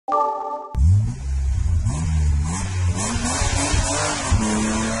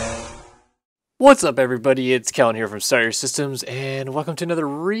What's up, everybody? It's Kellen here from Start Your Systems, and welcome to another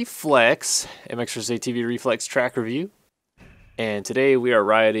Reflex MX's ATV Reflex track review. And today we are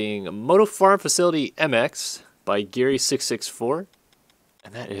riding Moto Farm Facility MX by Gary664,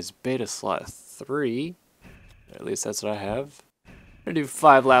 and that is beta slot 3. Or at least that's what I have. I'm gonna do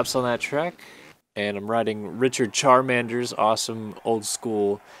 5 laps on that track, and I'm riding Richard Charmander's awesome old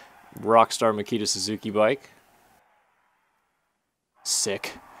school Rockstar Makita Suzuki bike.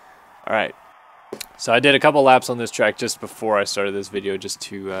 Sick. All right. So I did a couple laps on this track just before I started this video, just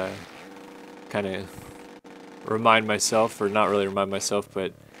to kind of remind myself, or not really remind myself,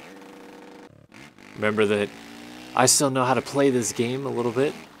 but remember that I still know how to play this game a little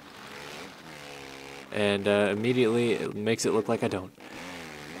bit. And immediately it makes it look like I don't.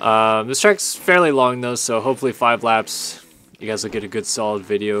 This track's fairly long though, so hopefully 5 laps you guys will get a good solid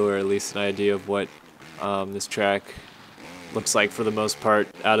video, or at least an idea of what this track looks like for the most part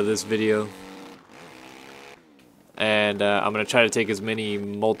out of this video. And I'm going to try to take as many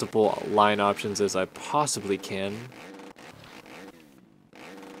multiple line options as I possibly can.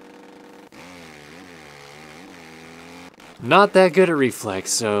 Not that good at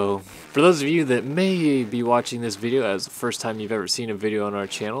Reflex, so for those of you that may be watching this video as the first time you've ever seen a video on our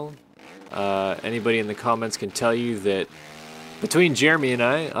channel, anybody in the comments can tell you that between Jeremy and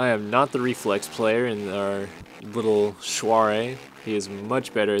I am not the Reflex player in our little soiree. He is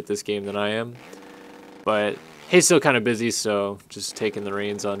much better at this game than I am, but he's still kind of busy, so just taking the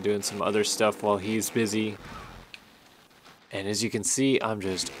reins on doing some other stuff while he's busy. And as you can see, I'm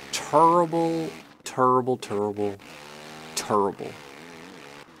just terrible.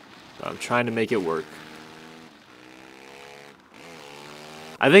 I'm trying to make it work.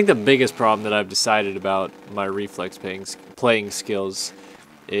 I think the biggest problem that I've decided about my Reflex playing skills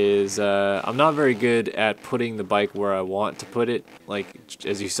is I'm not very good at putting the bike where I want to put it. Like,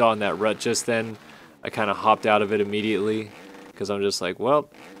 as you saw in that rut just then, I kind of hopped out of it immediately because I'm just like, well,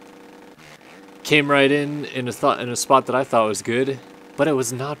 came right in a spot that I thought was good, but it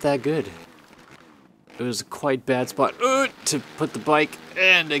was not that good. It was a quite bad spot to put the bike,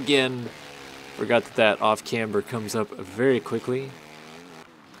 and again, forgot that off camber comes up very quickly.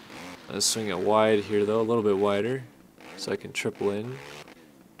 Let's swing it wide here though, a little bit wider, so I can triple in,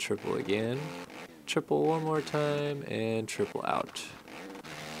 triple again, triple one more time, and triple out.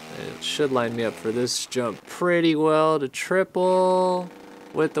 And it should line me up for this jump pretty well to triple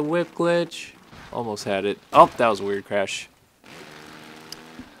with the whip glitch. Almost had it. Oh, that was a weird crash.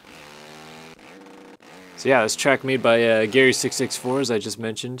 So yeah, this track made by Gary664, as I just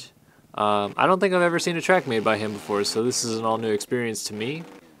mentioned. I don't think I've ever seen a track made by him before, so this is an all-new experience to me.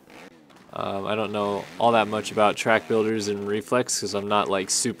 I don't know all that much about track builders and Reflex because I'm not like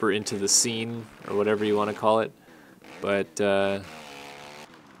super into the scene or whatever you want to call it. But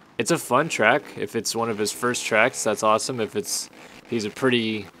it's a fun track. If it's one of his first tracks, that's awesome. If he's a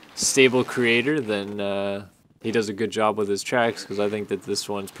pretty stable creator, then he does a good job with his tracks, because I think that this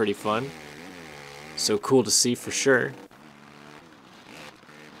one's pretty fun. So cool to see for sure.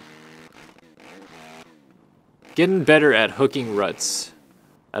 Getting better at hooking ruts.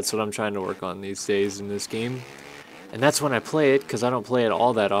 That's what I'm trying to work on these days in this game. And that's when I play it, because I don't play it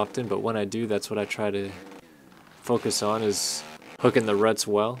all that often, but when I do, that's what I try to focus on, is hooking the ruts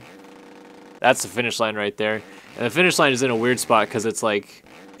well. That's the finish line right there. And the finish line is in a weird spot because it's like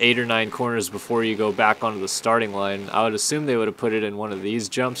 8 or 9 corners before you go back onto the starting line. I would assume they would have put it in one of these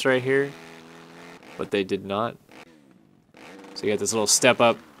jumps right here, but they did not. So you got this little step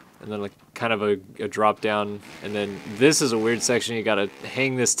up and then like kind of a drop down, and then this is a weird section. You got to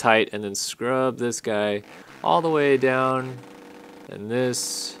hang this tight and then scrub this guy all the way down. And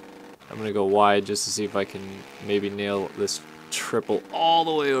this, I'm going to go wide just to see if I can maybe nail this triple all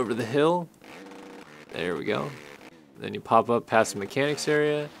the way over the hill. There we go. Then you pop up past the mechanics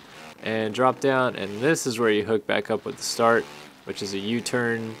area and drop down, and this is where you hook back up with the start, which is a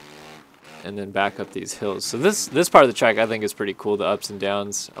U-turn, and then back up these hills. So this part of the track I think is pretty cool, the ups and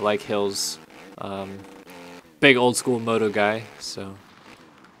downs. I like hills. Big old school moto guy, so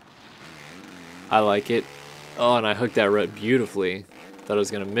I like it. Oh, and I hooked that rut beautifully. Thought I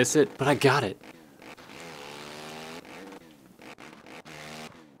was gonna miss it, but I got it.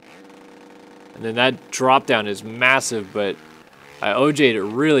 And then that drop down is massive, but I OJ'd it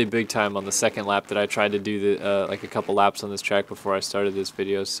really big time on the second lap that I tried to do like a couple laps on this track before I started this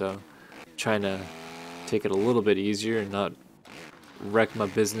video, so trying to take it a little bit easier and not wreck my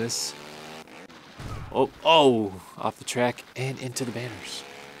business. Oh, off the track and into the banners.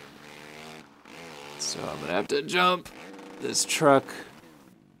 So I'm gonna have to jump this truck,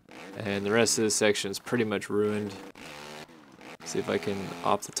 and the rest of this section is pretty much ruined. See if I can,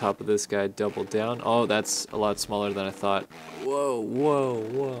 off the top of this guy, double down. Oh, that's a lot smaller than I thought. Whoa, whoa,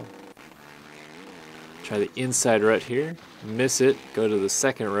 whoa. Try the inside rut here. Miss it. Go to the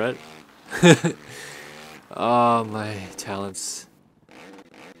second rut. Oh, my talents.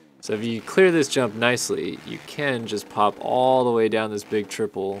 So if you clear this jump nicely, you can just pop all the way down this big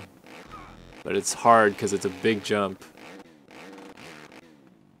triple. But it's hard because it's a big jump.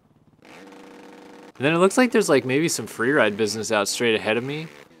 And then it looks like there's like maybe some free ride business out straight ahead of me.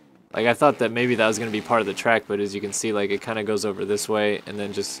 Like I thought that maybe that was going to be part of the track, but as you can see, like it kind of goes over this way and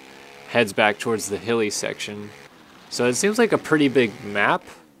then just heads back towards the hilly section. So it seems like a pretty big map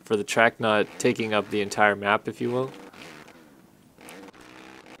for the track not taking up the entire map, if you will.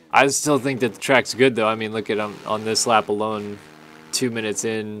 I still think that the track's good though. I mean, look at on this lap alone, 2 minutes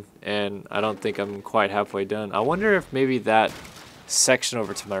in, and I don't think I'm quite halfway done. I wonder if maybe that section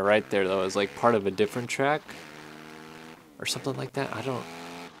over to my right there though is like part of a different track or something like that. I don't.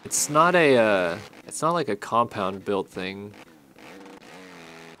 It's not like a compound built thing.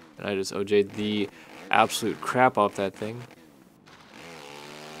 And I just OJ'd the absolute crap off that thing.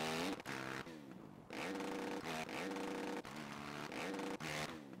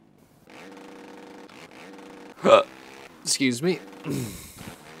 Excuse me.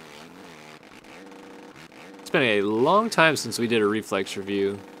 It's been a long time since we did a Reflex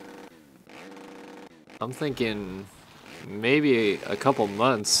review. I'm thinking maybe a couple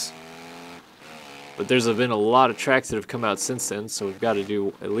months. But there's been a lot of tracks that have come out since then, so we've got to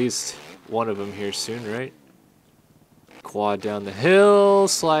do at least one of them here soon, right? Quad down the hill,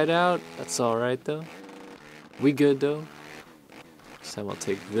 slide out. That's alright though. We good though. This time I'll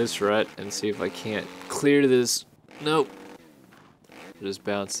take this rut and see if I can't clear this. Nope. Just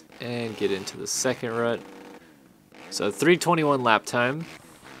bounce and get into the second rut. So 3:21 lap time.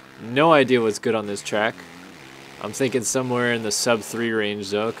 No idea what's good on this track. I'm thinking somewhere in the sub 3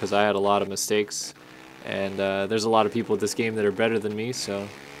 range though, because I had a lot of mistakes. And there's a lot of people at this game that are better than me, so.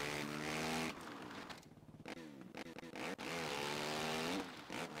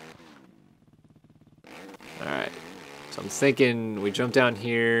 Alright. So I'm thinking we jump down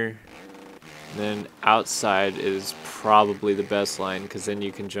here. And then outside is probably the best line, because then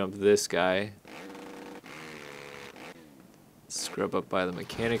you can jump this guy. Scrub up by the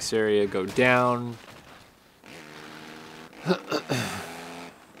mechanics area, go down.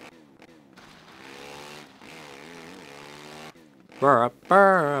 So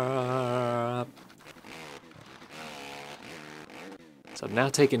I'm now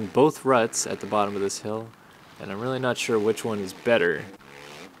taking both ruts at the bottom of this hill, and I'm really not sure which one is better,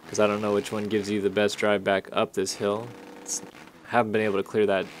 because I don't know which one gives you the best drive back up this hill. Haven't been able to clear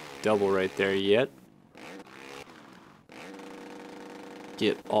that double right there yet.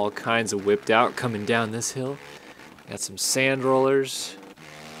 Get all kinds of whipped out coming down this hill. Got some sand rollers.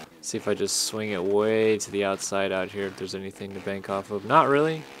 See if I just swing it way to the outside out here if there's anything to bank off of. Not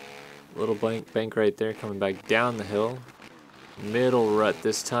really. Little bank right there coming back down the hill. Middle rut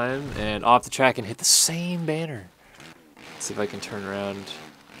this time, and off the track and hit the same banner. Let's see if I can turn around.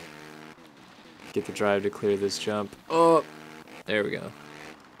 Get the drive to clear this jump. Oh, there we go.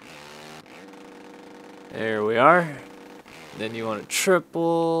 There we are. Then you want to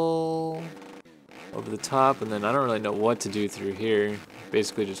triple over the top, and then I don't really know what to do through here.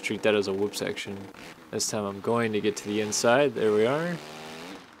 Basically just treat that as a whoop section. This time I'm going to get to the inside. There we are.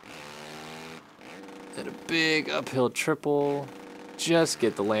 And a big uphill triple. Just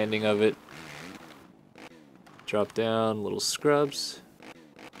get the landing of it. Drop down, little scrubs.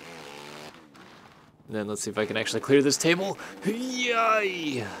 And then let's see if I can actually clear this table.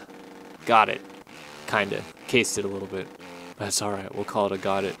 Yay! Got it. Kinda. Cased it a little bit. That's alright, we'll call it a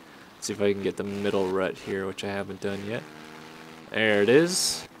got it. See if I can get the middle rut here, which I haven't done yet. There it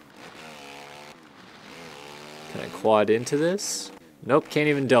is. Can I quad into this? Nope, can't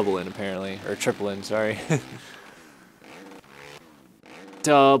even double in apparently. Or triple in, sorry.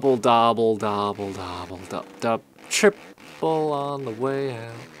 Double, double, double, double, double, triple on the way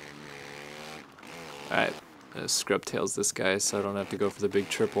out. Alright, scrub tails this guy so I don't have to go for the big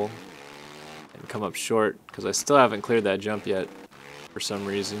triple. And come up short, because I still haven't cleared that jump yet, for some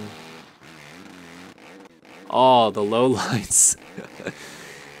reason. Oh, the low lines.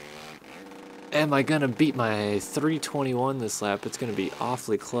 Am I gonna beat my 3:21 this lap? It's gonna be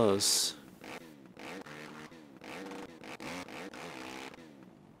awfully close.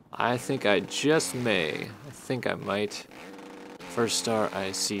 I think I just may. I think I might. First star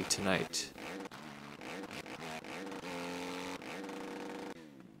I see tonight.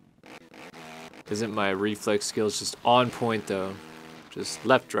 Isn't my reflex skills just on point though? Just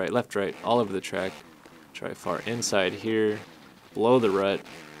left, right, all over the track. Try far inside here. Blow the rut.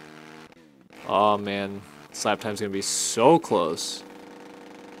 Oh man, this lap time's gonna be so close.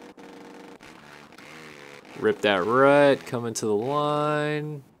 Rip that rut, come into the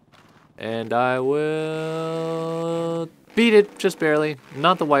line, and I will beat it just barely.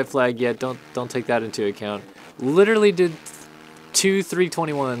 Not the white flag yet. Don't take that into account. Literally did 2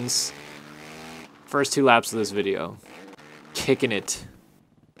 321s first 2 laps of this video. Kicking it.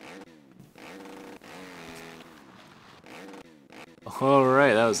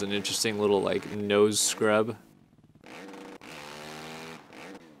 Alright, that was an interesting little like nose scrub.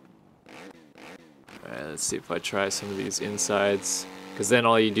 Alright, let's see if I try some of these insides. Because then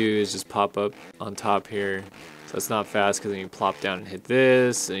all you do is just pop up on top here. So it's not fast because then you plop down and hit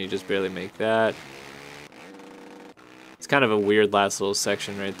this, and you just barely make that. It's kind of a weird last little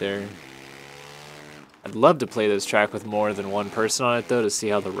section right there. I'd love to play this track with more than one person on it though to see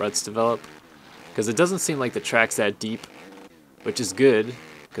how the ruts develop. Because it doesn't seem like the track's that deep, which is good,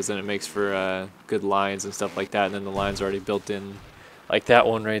 because then it makes for good lines and stuff like that, and then the lines are already built in, like that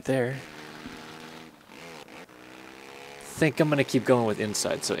one right there. I think I'm going to keep going with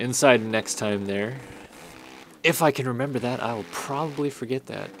inside, so inside next time there. If I can remember that, I will probably forget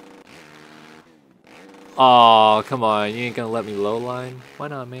that. Aw, come on, you ain't going to let me low line? Why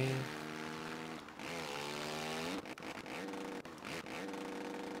not, man?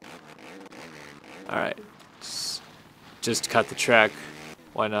 Alright. Just cut the track.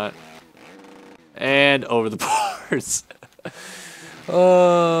 Why not? And over the bars.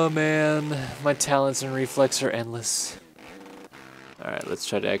 Oh, man. My talents in reflex are endless. Alright, let's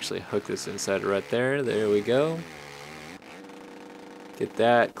try to actually hook this inside right there. There we go. Get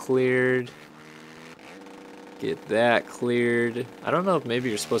that cleared. Get that cleared. I don't know if maybe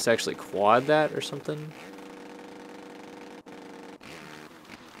you're supposed to actually quad that or something.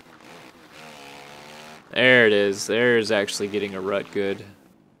 There it is. There's actually getting a rut good.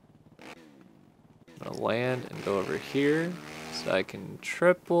 I'm gonna land and go over here so I can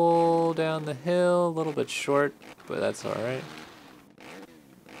triple down the hill. A little bit short, but that's alright.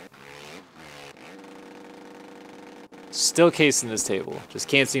 Still casing this table. Just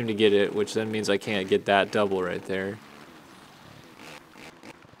can't seem to get it, which then means I can't get that double right there.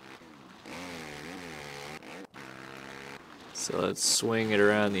 So let's swing it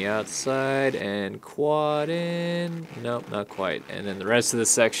around the outside and quad in. Nope, not quite. And then the rest of the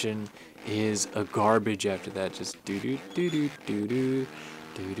section is a garbage after that. Just do do do do do do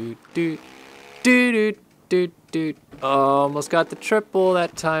do do do do do do. Almost got the triple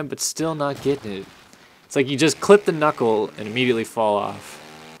that time, but still not getting it. It's like you just clip the knuckle and immediately fall off.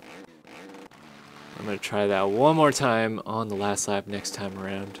 I'm gonna try that one more time on the last lap next time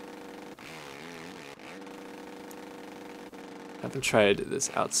around. I haven't tried this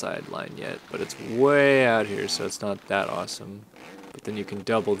outside line yet, but it's way out here, so it's not that awesome. But then you can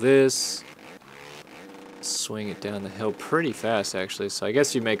double this, swing it down the hill pretty fast actually, so I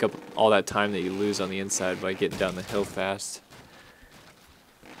guess you make up all that time that you lose on the inside by getting down the hill fast.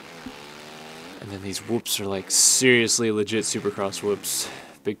 And then these whoops are like seriously legit supercross whoops,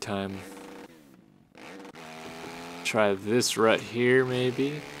 big time. Try this rut here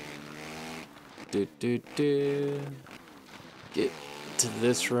maybe. Do do do. Get to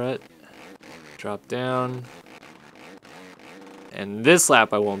this rut, drop down, and this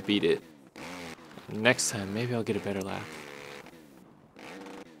lap I won't beat it. Next time, maybe I'll get a better lap.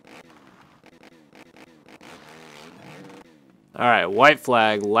 Alright, white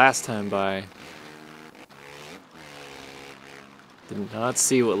flag, last time by. Did not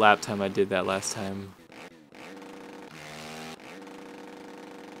see what lap time I did that last time.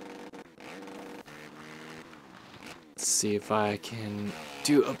 See if I can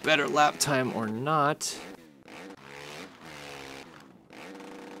do a better lap time or not.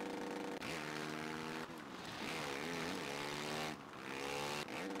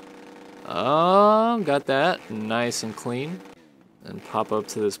 Got that nice and clean. And pop up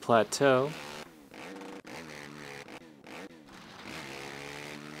to this plateau.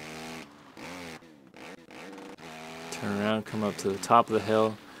 Turn around, come up to the top of the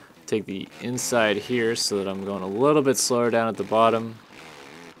hill. Take the inside here so that I'm going a little bit slower down at the bottom.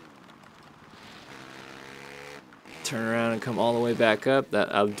 Turn around and come all the way back up.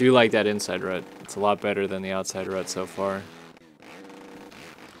 I do like that inside rut. It's a lot better than the outside rut so far.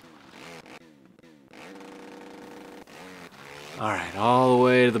 Alright, all the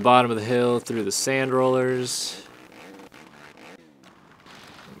way to the bottom of the hill through the sand rollers.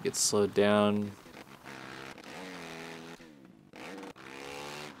 Get slowed down.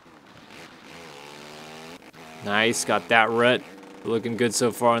 Nice, got that rut. Looking good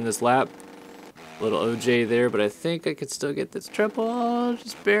so far on this lap. Little OJ there, but I think I could still get this triple,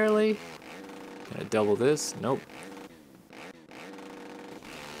 just barely. Can I double this? Nope.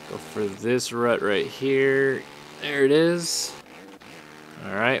 Go for this rut right here. There it is.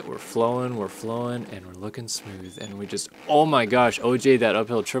 Alright, we're flowing, and we're looking smooth. And we just, oh my gosh, OJ that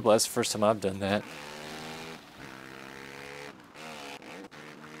uphill triple. That's the first time I've done that.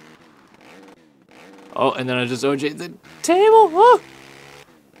 Oh, and then I just OJ the table. Whoa!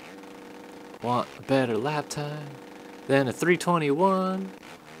 Want a better lap time than a 321.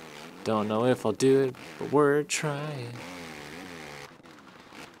 Don't know if I'll do it, but we're trying.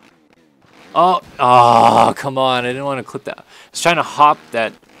 Oh, come on. I didn't want to clip that. I was trying to hop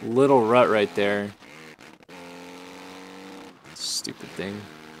that little rut right there. Stupid thing.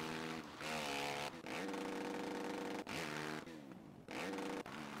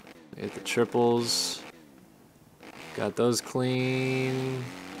 Hit the triples. Got those clean.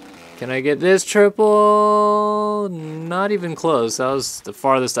 Can I get this triple? Not even close. That was the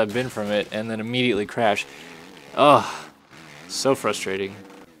farthest I've been from it, and then immediately crash. Oh, so frustrating.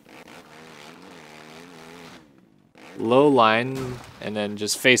 Low line, and then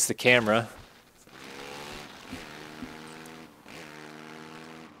just face the camera.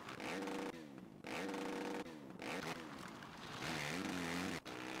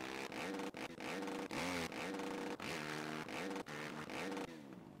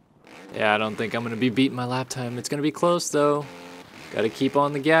 Yeah, I don't think I'm going to be beating my lap time. It's going to be close, though. Got to keep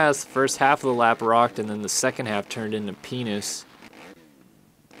on the gas. First half of the lap rocked, and then the second half turned into penis.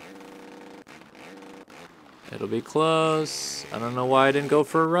 It'll be close. I don't know why I didn't go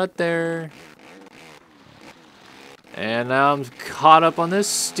for a rut there. And now I'm caught up on this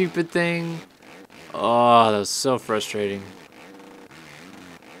stupid thing. Oh, that was so frustrating.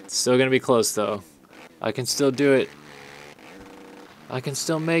 It's still going to be close, though. I can still do it. I can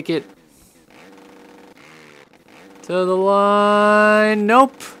still make it. To the line.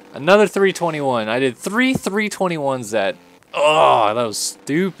 Nope. Another 321. I did 321s that. Oh, that was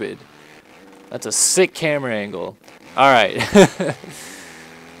stupid. That's a sick camera angle. Alright.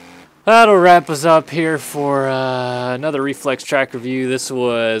 That'll wrap us up here for another Reflex track review. This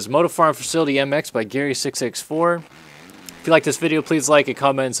was Moto Farm Facility MX by Gary6x4. If you like this video, please like it,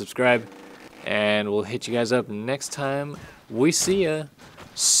 comment, and subscribe. And we'll hit you guys up next time we see ya.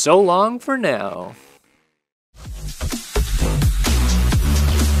 So long for now.